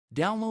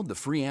Download the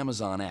free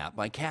Amazon app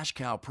by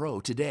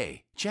CashCowPro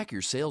today. Check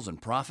your sales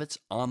and profits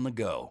on the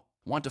go.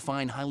 Want to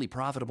find highly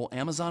profitable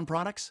Amazon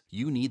products?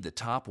 You need the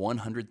top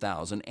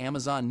 100,000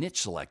 Amazon niche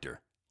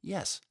selector.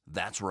 Yes,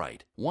 that's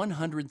right.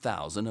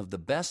 100,000 of the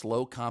best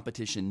low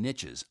competition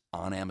niches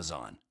on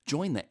Amazon.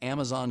 Join the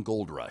Amazon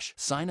Gold Rush.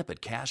 Sign up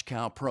at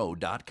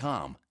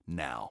CashCowPro.com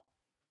now.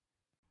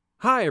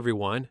 Hi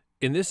everyone.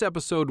 In this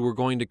episode, we're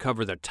going to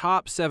cover the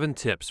top 7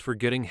 tips for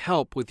getting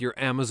help with your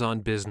Amazon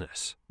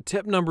business.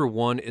 Tip number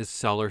 1 is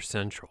Seller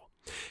Central.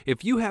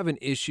 If you have an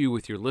issue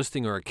with your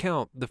listing or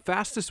account, the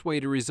fastest way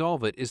to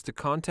resolve it is to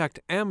contact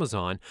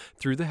Amazon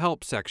through the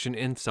help section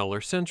in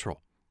Seller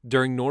Central.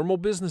 During normal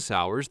business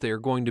hours, they are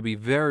going to be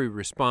very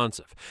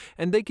responsive,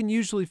 and they can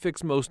usually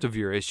fix most of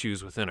your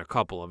issues within a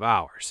couple of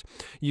hours.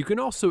 You can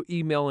also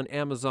email an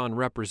Amazon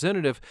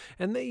representative,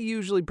 and they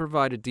usually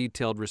provide a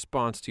detailed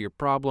response to your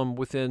problem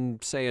within,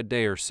 say, a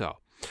day or so.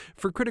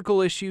 For critical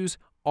issues,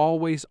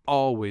 always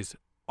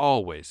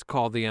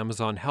call the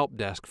Amazon help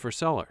desk for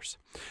sellers.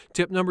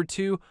 Tip number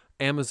 2,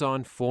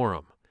 Amazon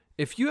Forum.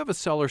 If you have a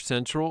Seller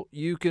Central,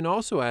 you can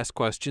also ask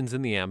questions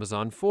in the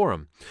Amazon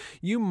forum.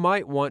 You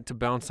might want to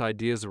bounce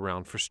ideas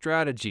around for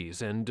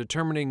strategies and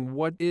determining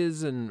what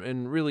is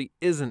and really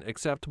isn't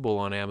acceptable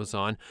on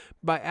Amazon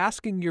by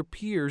asking your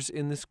peers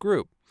in this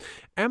group.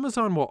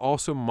 Amazon will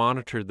also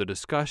monitor the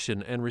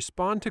discussion and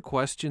respond to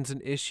questions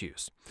and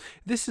issues.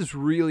 This is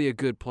really a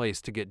good place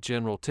to get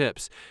general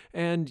tips,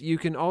 and you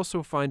can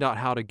also find out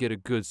how to get a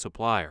good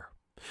supplier.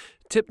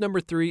 Tip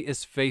number 3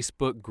 is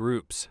Facebook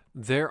groups.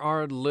 There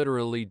are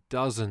literally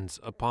dozens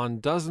upon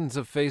dozens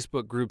of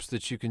Facebook groups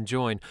that you can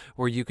join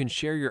where you can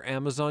share your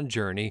Amazon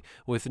journey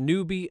with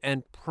newbie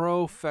and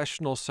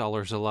professional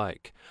sellers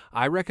alike.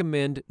 I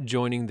recommend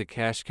joining the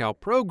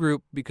CashCowPro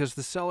group because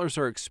the sellers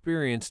are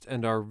experienced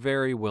and are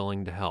very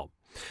willing to help.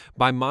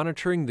 By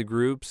monitoring the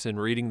groups and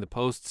reading the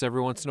posts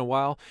every once in a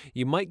while,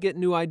 you might get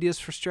new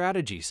ideas for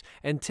strategies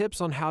and tips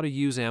on how to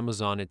use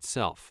Amazon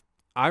itself.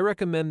 I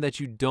recommend that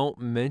you don't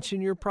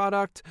mention your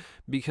product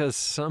because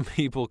some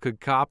people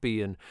could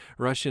copy and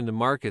rush into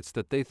markets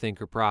that they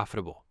think are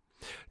profitable.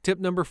 Tip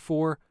number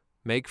 4,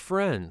 make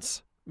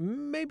friends.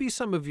 Maybe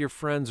some of your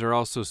friends are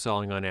also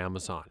selling on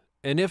Amazon.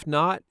 And if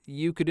not,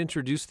 you could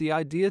introduce the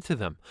idea to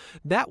them.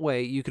 That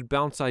way, you could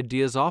bounce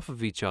ideas off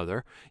of each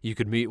other. You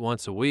could meet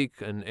once a week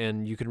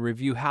and you can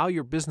review how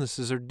your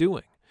businesses are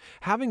doing.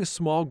 Having a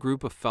small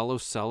group of fellow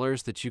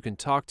sellers that you can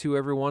talk to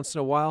every once in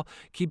a while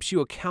keeps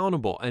you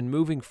accountable and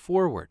moving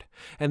forward.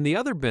 And the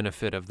other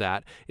benefit of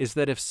that is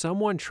that if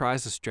someone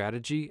tries a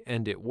strategy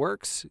and it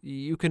works,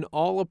 you can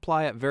all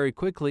apply it very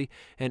quickly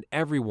and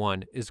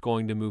everyone is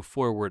going to move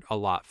forward a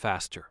lot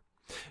faster.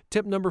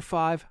 Tip number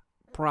 5,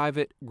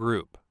 private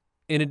group.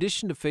 In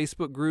addition to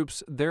Facebook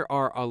groups, there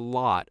are a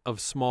lot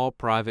of small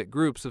private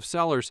groups of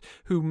sellers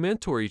who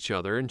mentor each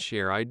other and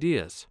share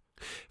ideas.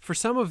 For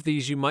some of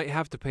these, you might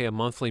have to pay a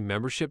monthly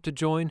membership to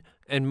join,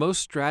 and most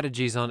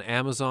strategies on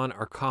Amazon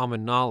are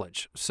common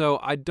knowledge. So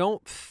I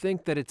don't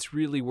think that it's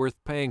really worth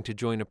paying to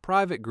join a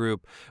private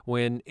group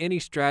when any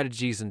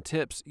strategies and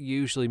tips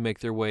usually make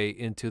their way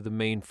into the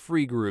main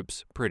free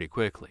groups pretty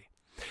quickly.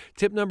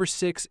 Tip number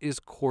 6 is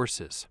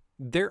courses.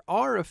 There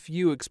are a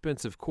few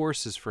expensive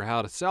courses for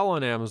how to sell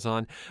on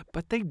Amazon,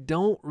 but they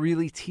don't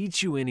really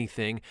teach you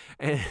anything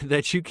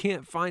that you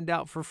can't find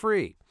out for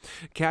free.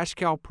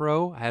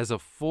 CashCowPro has a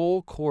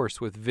full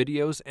course with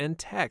videos and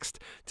text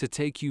to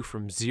take you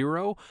from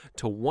 0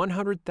 to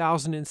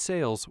 100,000 in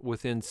sales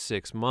within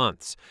 6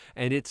 months.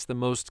 And it's the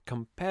most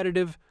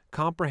competitive,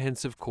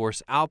 comprehensive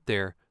course out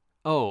there.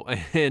 Oh,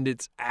 and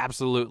it's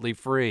absolutely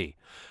free.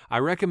 I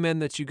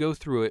recommend that you go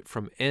through it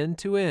from end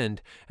to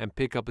end and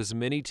pick up as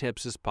many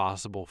tips as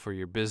possible for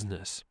your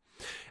business.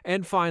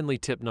 And finally,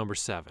 tip number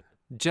 7,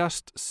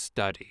 just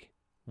study.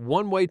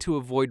 One way to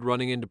avoid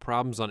running into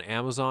problems on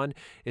Amazon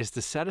is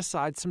to set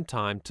aside some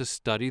time to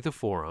study the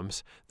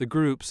forums, the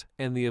groups,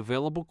 and the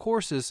available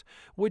courses,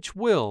 which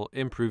will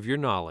improve your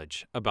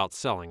knowledge about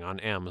selling on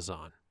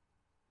Amazon.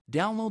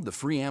 Download the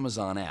free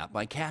Amazon app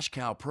by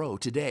CashCowPro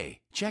today.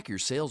 Check your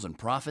sales and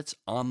profits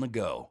on the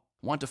go.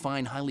 Want to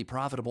find highly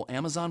profitable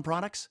Amazon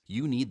products?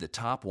 You need the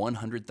top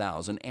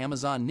 100,000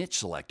 Amazon niche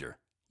selector.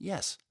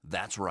 Yes,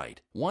 that's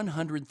right.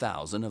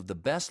 100,000 of the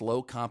best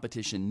low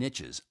competition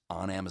niches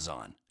on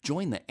Amazon.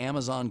 Join the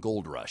Amazon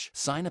Gold Rush.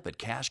 Sign up at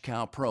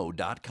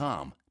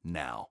CashCowPro.com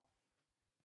now.